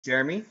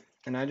Jeremy,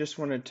 and I just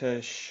wanted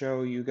to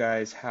show you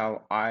guys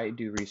how I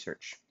do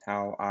research,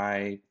 how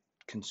I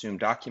consume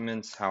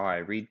documents, how I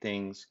read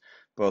things,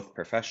 both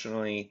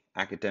professionally,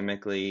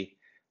 academically,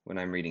 when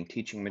I'm reading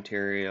teaching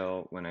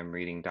material, when I'm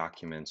reading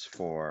documents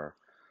for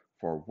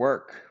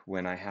work,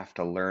 when I have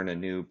to learn a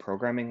new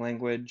programming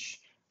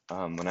language,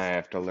 when I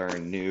have to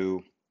learn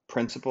new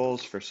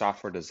principles for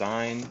software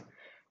design,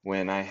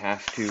 when I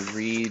have to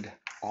read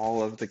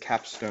all of the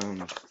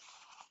capstone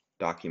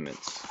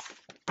documents,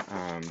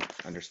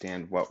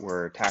 understand what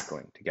we're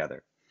tackling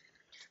together.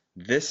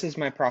 This is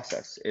my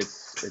process.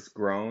 It's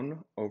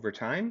grown over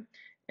time,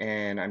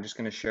 and I'm just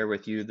going to share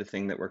with you the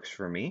thing that works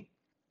for me.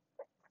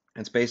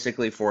 It's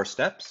basically 4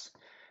 steps.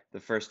 The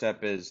first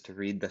step is to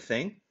read the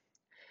thing.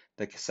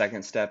 The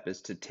second step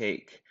is to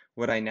take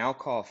what I now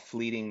call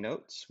fleeting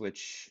notes,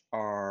 which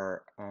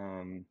are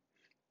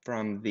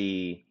from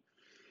the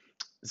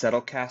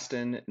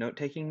Zettelkasten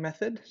note-taking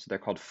method. So they're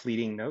called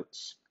fleeting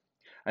notes.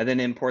 I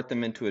then import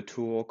them into a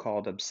tool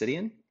called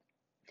Obsidian.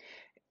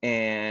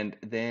 And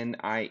then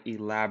I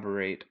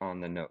elaborate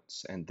on the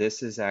notes. And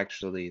this is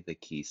actually the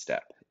key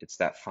step. It's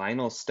that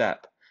final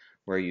step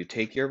where you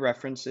take your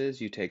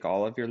references, you take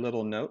all of your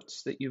little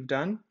notes that you've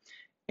done,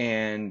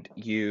 and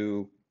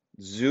you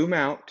zoom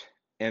out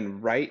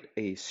and write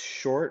a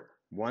short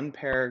 1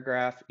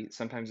 paragraph.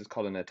 Sometimes it's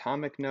called an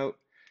atomic note.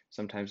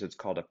 Sometimes it's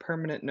called a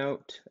permanent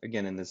note.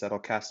 Again, in the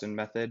Zettelkasten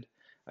method,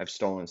 I've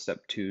stolen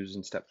step 2s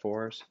and step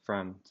 4s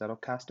from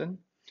Zettelkasten.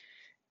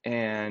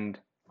 And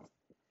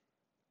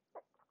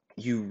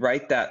you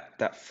write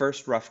that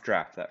first rough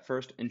draft, that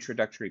first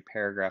introductory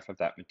paragraph of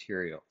that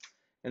material,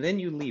 and then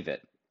you leave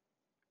it.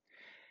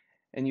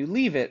 And you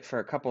leave it for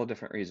a couple of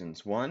different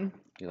reasons. One,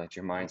 you let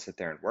your mind sit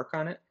there and work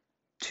on it.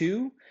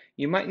 Two,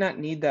 you might not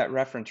need that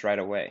reference right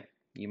away.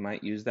 You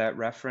might use that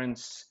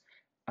reference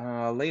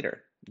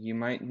later. You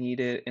might need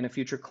it in a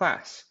future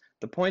class.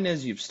 The point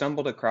is you've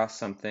stumbled across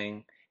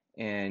something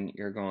and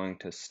you're going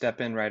to step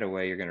in right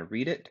away. You're going to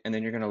read it, and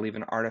then you're going to leave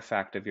an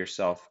artifact of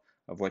yourself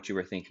of what you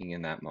were thinking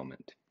in that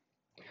moment.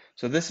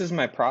 So this is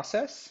my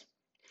process.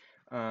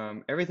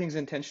 Everything's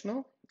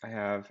intentional. I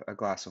have a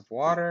glass of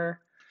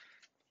water.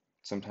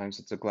 Sometimes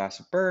it's a glass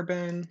of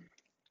bourbon.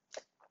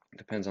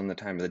 Depends on the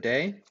time of the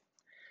day.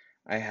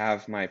 I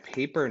have my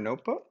paper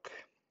notebook.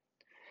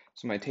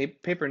 So my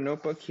paper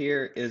notebook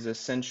here is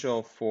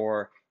essential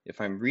for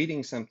if I'm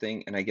reading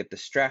something and I get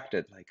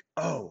distracted, like,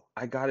 oh,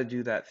 I got to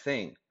do that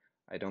thing.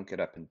 I don't get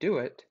up and do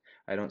it.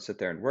 I don't sit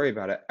there and worry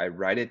about it. I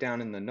write it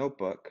down in the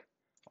notebook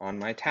on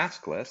my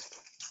task list.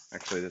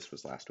 Actually, this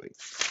was last week.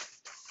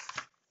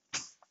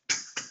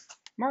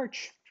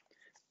 March.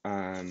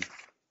 Where'd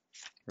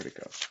it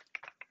go?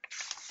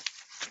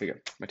 Here we go,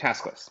 my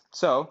task list.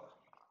 So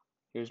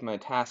here's my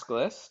task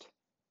list.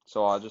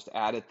 So I'll just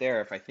add it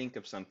there if I think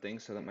of something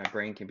so that my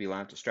brain can be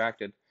less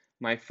distracted.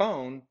 My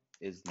phone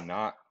is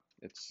not,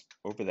 it's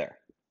over there.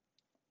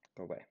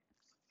 Go away.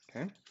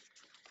 Okay.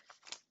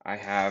 I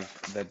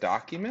have the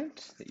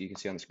document that you can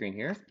see on the screen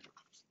here,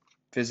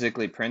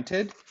 physically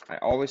printed. I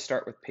always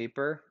start with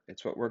paper.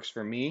 It's what works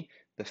for me.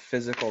 The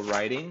physical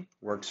writing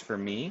works for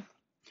me.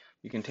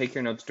 You can take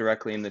your notes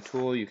directly in the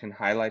tool. You can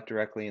highlight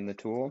directly in the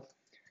tool.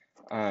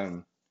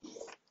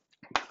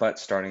 But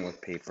starting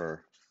with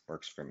paper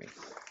works for me.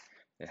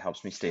 It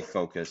helps me stay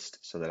focused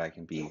so that I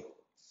can be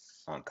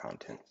on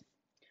content.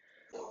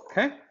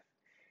 Okay,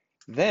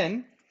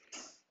 then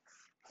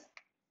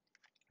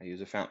I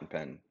use a fountain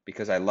pen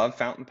because I love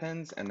fountain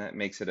pens and that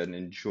makes it an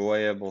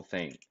enjoyable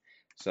thing.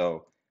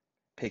 So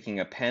picking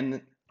a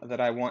pen that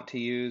I want to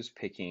use,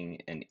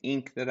 picking an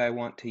ink that I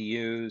want to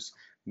use,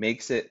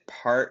 makes it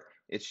part,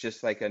 it's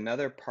just like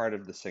another part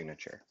of the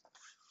signature.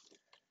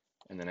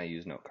 And then I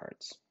use note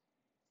cards.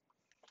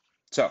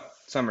 So,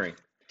 summary.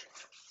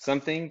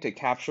 Something to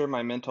capture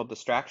my mental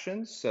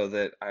distractions so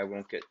that I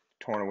won't get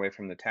torn away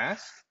from the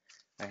task.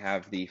 I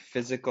have the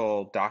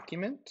physical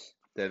document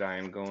that I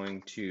am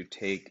going to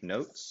take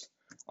notes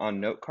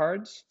on note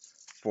cards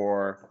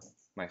for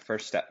my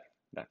first step.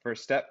 That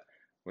first step,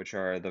 which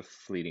are the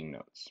fleeting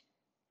notes.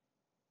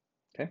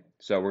 Okay,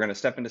 so we're going to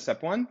step into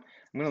step 1. I'm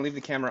going to leave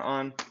the camera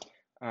on.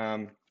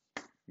 And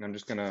I'm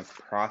just going to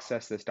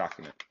process this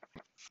document.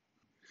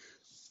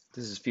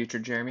 This is future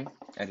Jeremy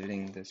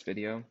editing this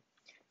video.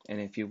 And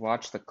if you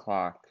watch the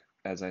clock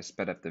as I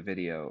sped up the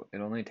video, it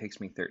only takes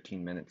me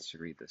 13 minutes to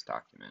read this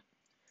document.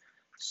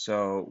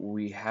 So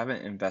we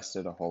haven't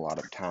invested a whole lot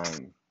of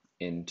time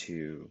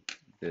into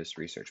this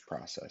research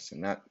process.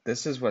 And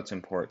this is what's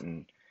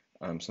important,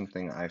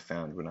 something I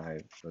found when I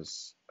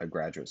was a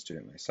graduate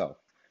student myself,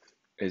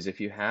 is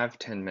if you have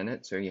 10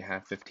 minutes or you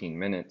have 15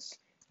 minutes,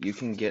 you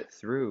can get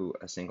through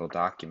a single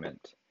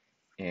document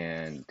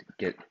and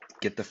get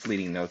the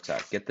fleeting notes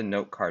out, get the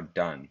note card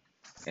done,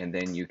 and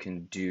then you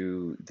can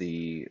do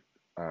the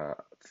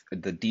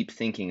deep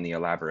thinking, the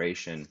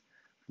elaboration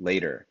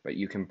later. But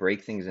you can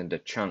break things into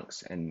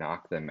chunks and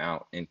knock them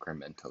out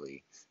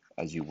incrementally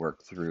as you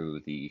work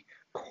through the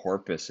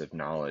corpus of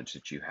knowledge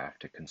that you have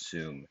to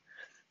consume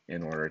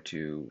in order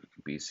to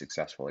be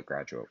successful at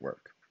graduate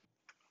work.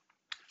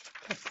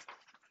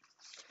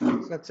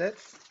 So that's it.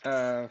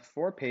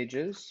 4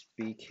 pages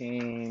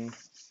became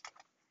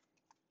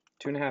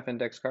 2.5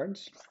 index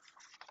cards.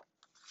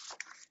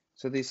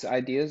 So these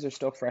ideas are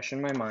still fresh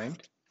in my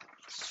mind.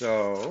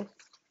 So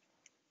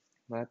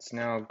let's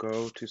now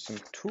go to some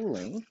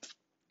tooling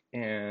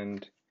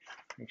and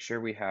make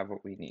sure we have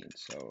what we need.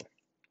 So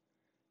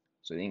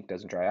the ink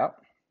doesn't dry out.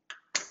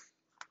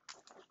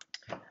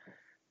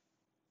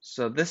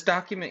 So this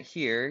document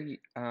here,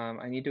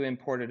 I need to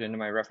import it into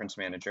my reference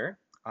manager.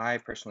 I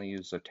personally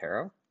use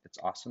Zotero. It's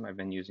awesome. I've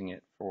been using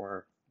it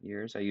for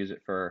years. I use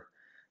it for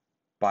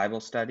Bible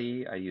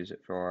study. I use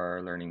it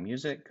for learning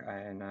music,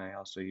 and I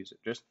also use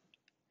it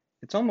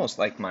it's almost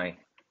like my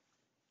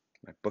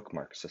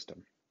bookmark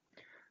system.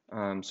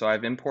 So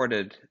I've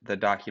imported the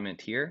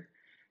document here.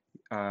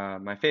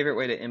 My favorite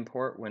way to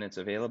import when it's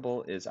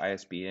available is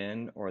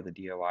ISBN or the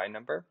DOI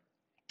number.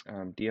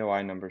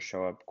 DOI numbers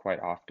show up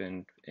quite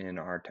often in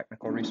our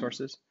technical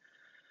resources,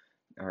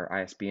 or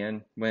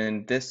ISBN.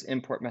 When this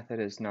import method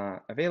is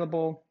not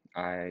available,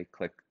 I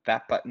click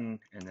that button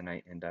and then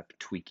I end up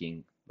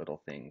tweaking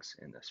little things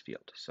in this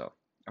field. So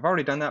I've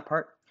already done that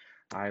part.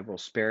 I will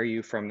spare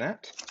you from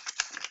that.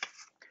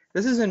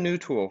 This is a new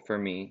tool for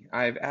me.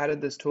 I've added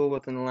this tool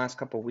within the last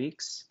couple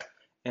weeks,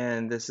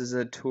 and this is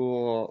a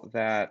tool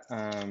that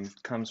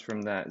comes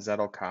from that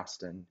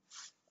Zettelkasten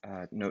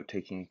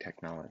note-taking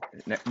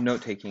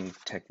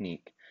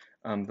technique.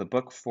 The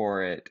book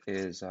for it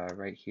is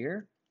right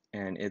here,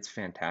 and it's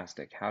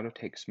fantastic. How to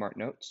Take Smart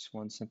Notes,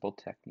 One Simple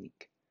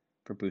Technique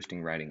for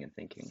Boosting Writing and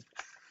Thinking.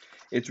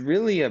 It's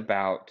really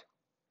about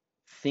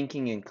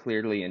thinking and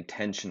clearly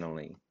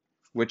intentionally,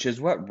 which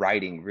is what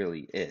writing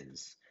really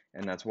is.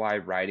 And that's why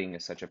writing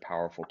is such a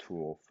powerful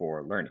tool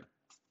for learning.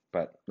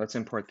 But let's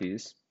import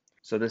these.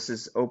 So this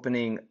is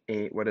opening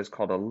what is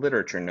called a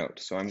literature note.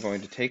 So I'm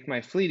going to take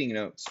my fleeting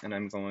notes and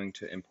I'm going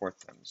to import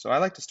them. So I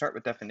like to start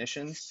with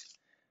definitions,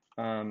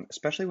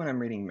 especially when I'm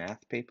reading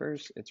math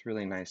papers. It's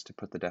really nice to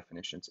put the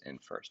definitions in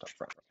first up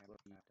front.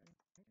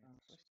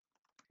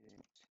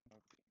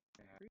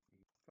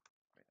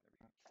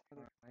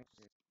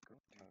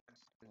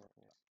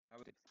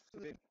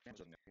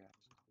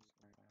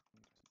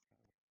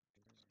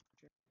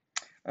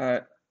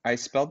 I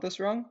spelled this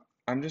wrong.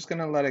 I'm just going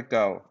to let it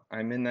go.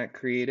 I'm in that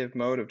creative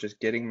mode of just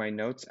getting my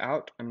notes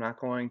out. I'm not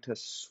going to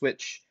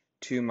switch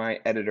to my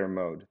editor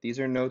mode. These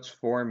are notes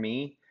for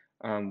me.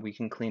 We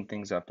can clean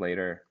things up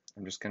later.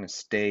 I'm just going to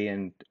stay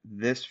in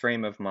this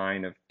frame of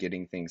mind of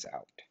getting things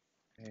out.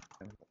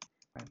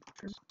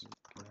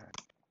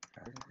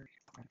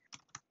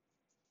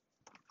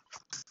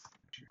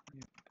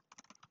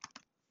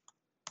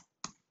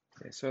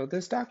 Okay, so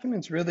this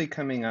document's really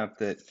coming up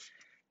that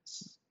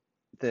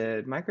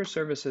the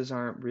microservices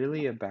aren't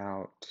really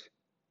about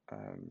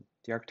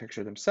the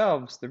architecture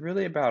themselves. They're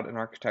really about an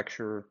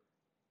architecture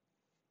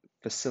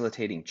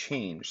facilitating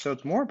change. So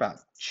it's more about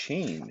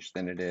change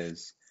than it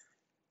is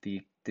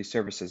the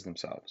services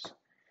themselves.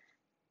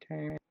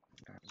 Okay.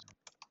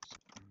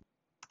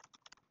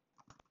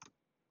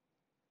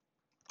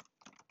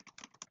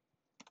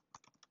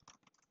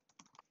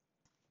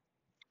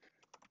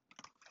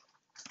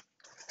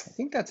 I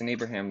think that's an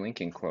Abraham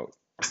Lincoln quote.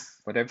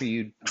 Whatever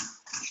you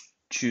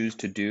choose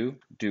to do,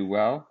 do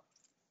well.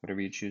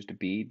 Whatever you choose to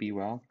be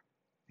well.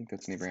 I think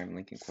that's an Abraham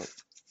Lincoln quote.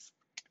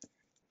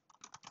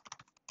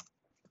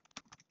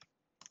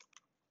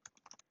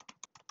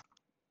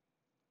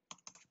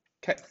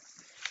 Okay,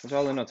 those are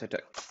all the notes I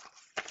took.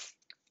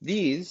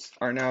 These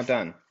are now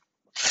done.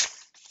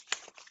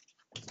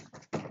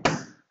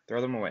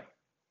 Throw them away.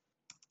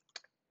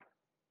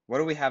 What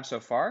do we have so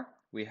far?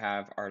 We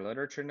have our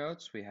literature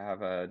notes. We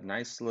have a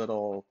nice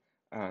little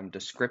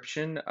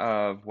description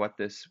of what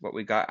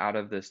we got out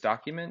of this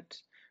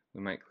document.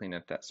 We might clean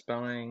up that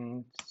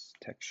spelling,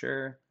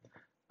 texture.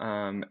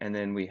 And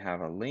then we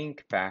have a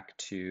link back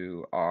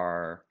to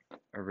our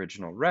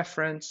original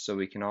reference, so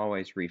we can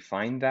always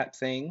refine that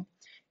thing.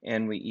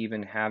 And we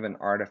even have an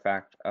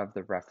artifact of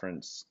the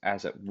reference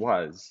as it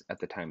was at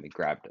the time we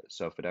grabbed it.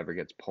 So if it ever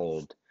gets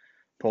pulled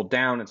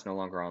down, it's no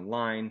longer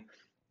online.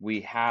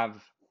 We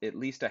have at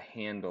least a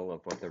handle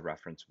of what the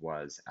reference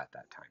was at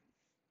that time.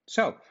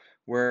 So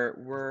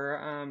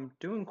we're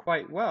doing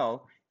quite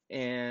well.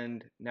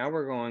 And now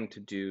we're going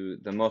to do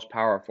the most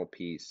powerful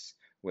piece,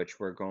 which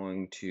we're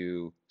going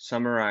to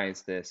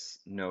summarize this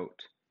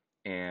note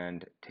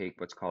and take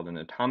what's called an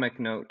atomic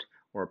note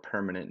or a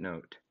permanent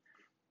note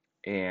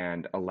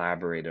and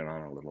elaborate it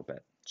on a little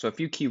bit. So a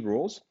few key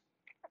rules.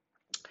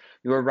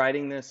 You are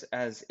writing this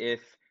as if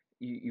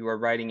you are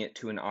writing it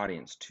to an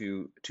audience,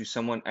 to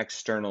someone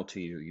external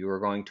to you. You are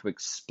going to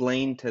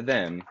explain to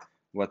them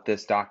what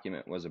this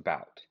document was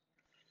about.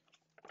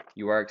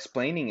 You are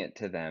explaining it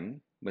to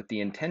them with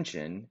the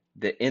intention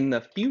that in the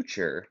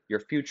future, your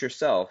future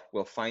self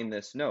will find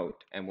this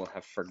note and will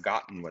have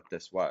forgotten what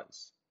this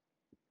was.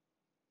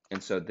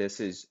 And so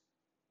this is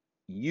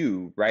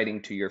you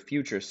writing to your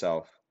future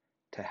self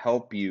to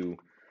help you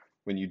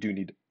when you do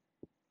need to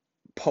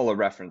pull a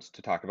reference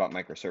to talk about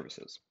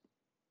microservices.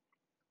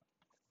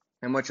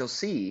 And what you'll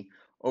see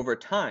over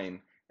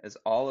time as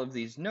all of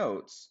these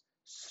notes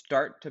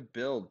start to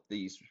build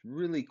these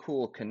really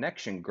cool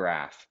connection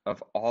graph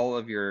of all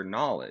of your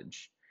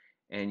knowledge.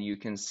 And you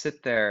can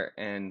sit there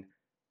and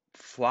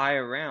fly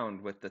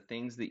around with the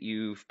things that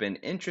you've been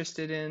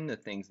interested in, the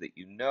things that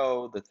you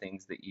know, the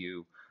things that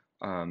you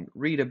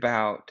read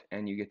about,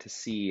 and you get to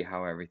see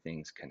how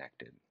everything's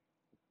connected.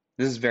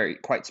 This is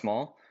quite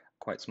small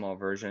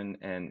version,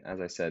 and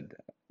as I said,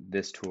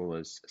 this tool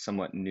is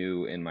somewhat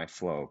new in my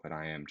flow, but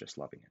I am just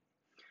loving it.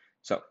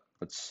 So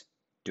let's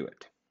do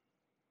it.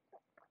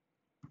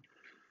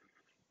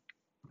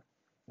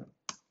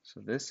 So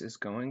this is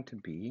going to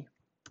be,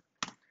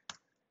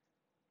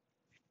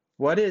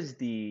 what is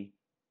the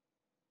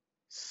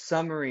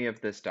summary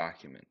of this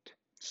document?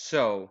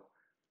 So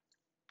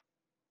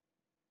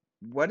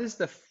what is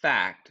the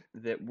fact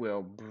that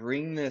will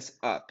bring this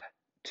up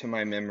to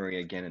my memory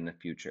again in the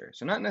future?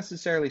 So not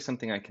necessarily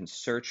something I can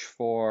search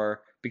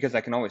for, because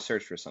I can always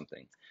search for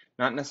something.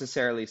 Not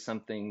necessarily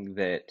something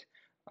that,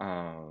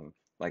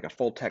 like a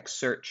full text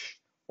search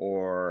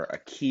or a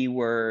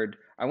keyword.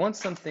 I want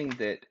something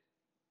that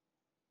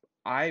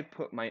I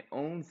put my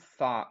own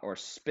thought or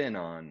spin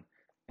on,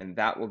 and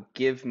that will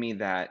give me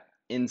that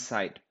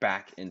insight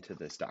back into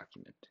this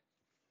document.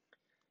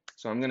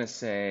 So I'm going to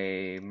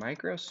say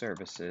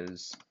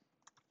microservices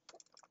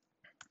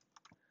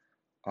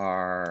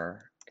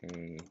are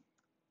a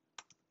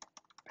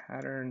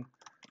pattern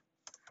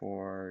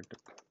for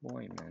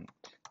deployment,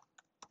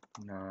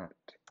 not,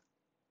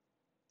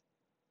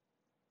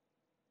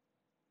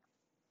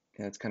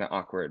 yeah, it's kind of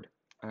awkward.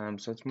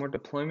 So it's more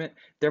deployment.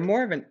 They're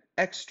more of an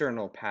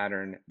external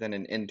pattern than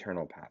an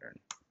internal pattern.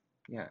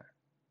 Yeah.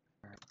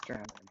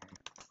 Okay.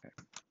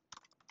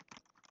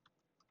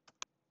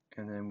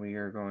 And then we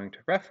are going to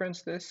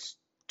reference this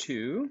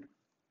to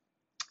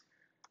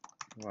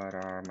what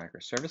are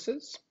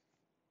microservices.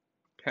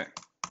 Okay.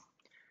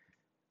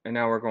 And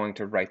now we're going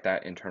to write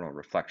that internal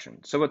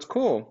reflection. So what's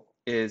cool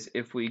is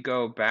if we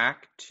go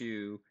back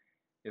to,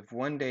 if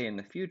one day in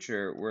the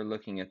future we're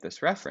looking at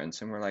this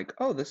reference and we're like,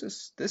 oh,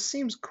 this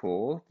seems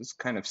cool, this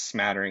kind of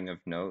smattering of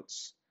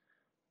notes.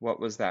 What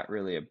was that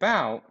really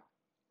about?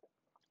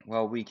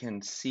 Well, we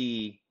can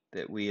see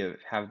that we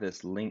have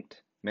this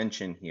linked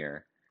mention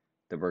here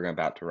that we're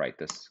about to write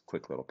this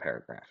quick little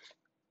paragraph.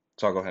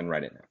 So I'll go ahead and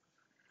write it now.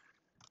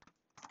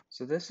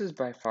 So this is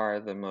by far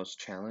the most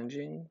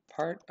challenging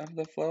part of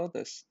the flow,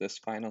 this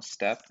final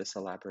step, this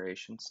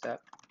elaboration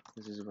step.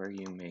 This is where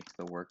you make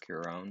the work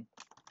your own.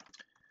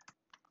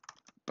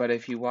 But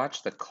if you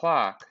watch the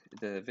clock,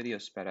 the video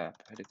sped up,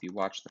 but if you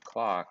watch the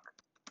clock,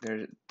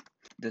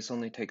 this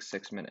only takes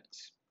 6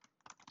 minutes.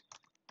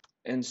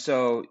 And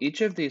so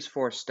each of these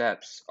 4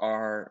 steps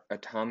are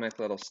atomic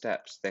little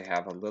steps. They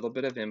have a little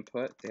bit of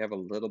input, they have a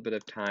little bit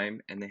of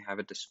time, and they have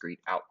a discrete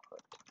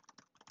output.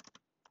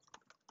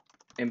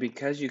 And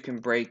because you can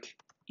break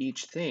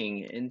each thing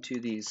into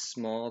these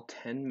small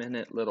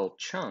 10-minute little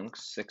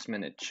chunks,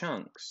 6-minute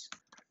chunks,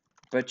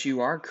 but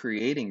you are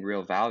creating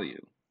real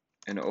value.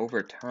 And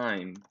over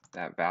time,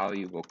 that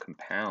value will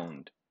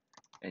compound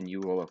and you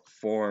will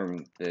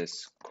form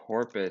this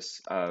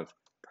corpus of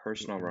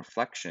personal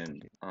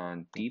reflection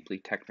on deeply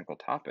technical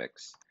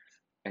topics.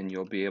 And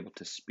you'll be able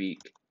to speak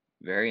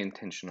very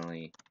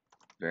intentionally,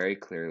 very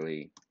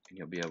clearly, and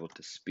you'll be able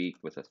to speak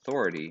with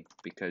authority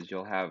because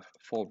you'll have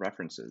full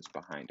references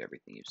behind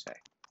everything you say.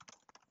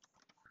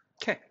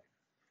 Okay,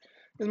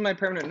 this is my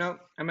permanent note.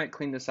 I might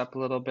clean this up a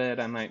little bit.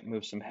 I might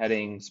move some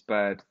headings,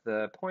 but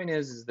the point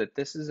is that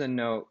this is a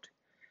note,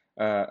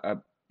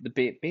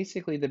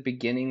 basically the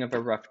beginning of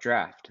a rough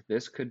draft.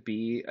 This could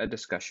be a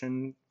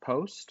discussion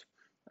post.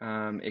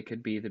 It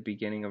could be the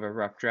beginning of a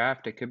rough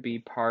draft. It could be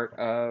part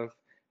of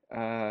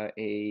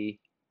a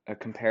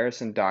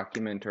comparison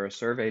document or a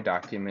survey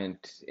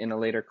document in a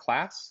later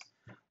class,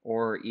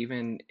 or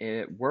even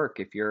at work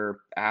if you're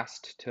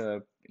asked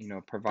to,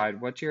 provide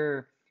what's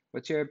your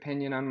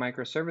opinion on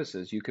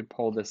microservices. You could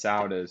pull this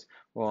out as,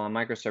 well, on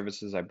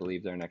microservices, I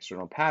believe they're an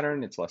external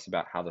pattern. It's less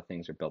about how the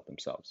things are built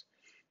themselves.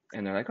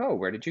 And they're like, oh,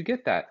 where did you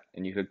get that?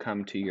 And you could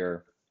come to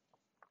your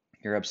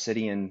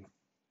Obsidian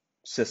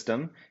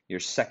system, your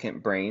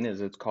second brain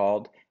as it's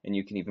called, and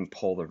you can even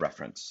pull the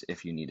reference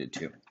if you needed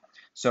to.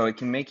 So it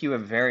can make you a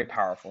very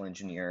powerful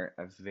engineer,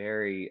 a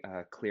very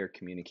clear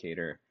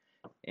communicator,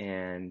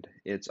 and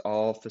it's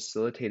all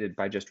facilitated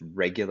by just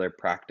regular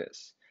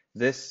practice.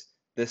 This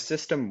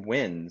system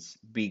wins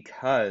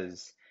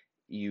because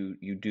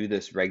you do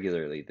this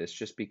regularly. This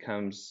just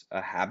becomes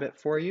a habit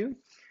for you.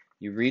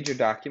 You read your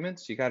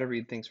documents. You got to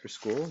read things for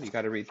school. You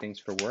got to read things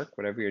for work,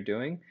 whatever you're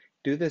doing.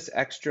 Do this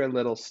extra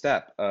little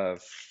step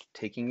of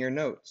taking your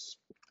notes,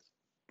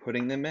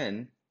 putting them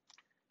in,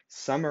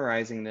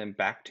 summarizing them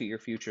back to your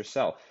future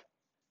self.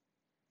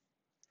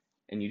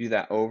 And you do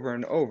that over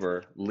and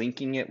over,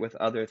 linking it with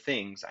other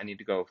things. I need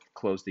to go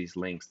close these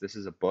links. This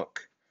is a book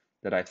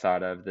that I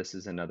thought of. This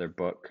is another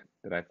book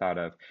that I thought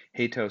of.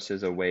 Hatos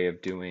is a way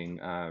of doing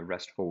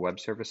RESTful web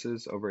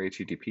services over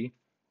HTTP.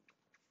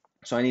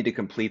 So I need to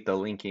complete the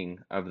linking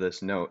of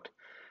this note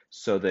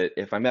so that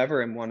if I'm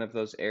ever in one of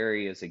those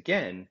areas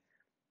again,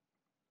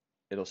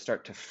 it'll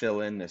start to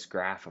fill in this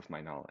graph of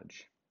my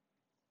knowledge.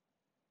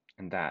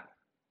 And that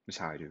is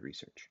how I do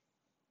research.